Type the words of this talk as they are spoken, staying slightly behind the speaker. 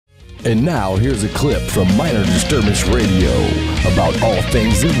And now, here's a clip from Minor Disturbance Radio about all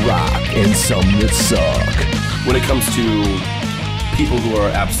things that rock and some that suck. When it comes to people who are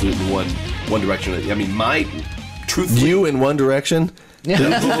absolutely one direction, I mean, truthfully... You in One Direction? Yeah.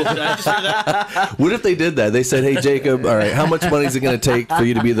 Did I just hear that? What if they did that? They said, hey, Jacob, all right, how much money is it going to take for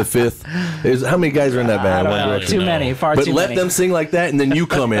you to be the fifth? How many guys are in that band? One Direction? Too many, far but too many. But let them sing like that, and then you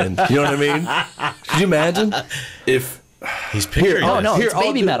come in. You know what I mean? Could you imagine? If... He's picturing Oh, no, it's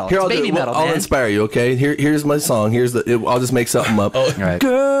baby metal. It's baby metal, I'll man. inspire you, okay? Here's my song. I'll just make something up. Oh. Right.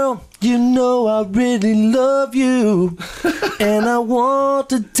 Girl, you know I really love you, and I want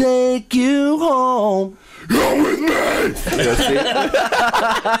to take you home. Go with me. There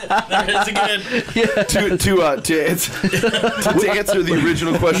it is again. To answer the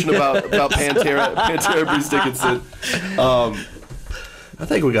original question about Pantera, Bruce Dickinson. I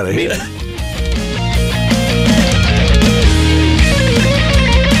think we got to hit it.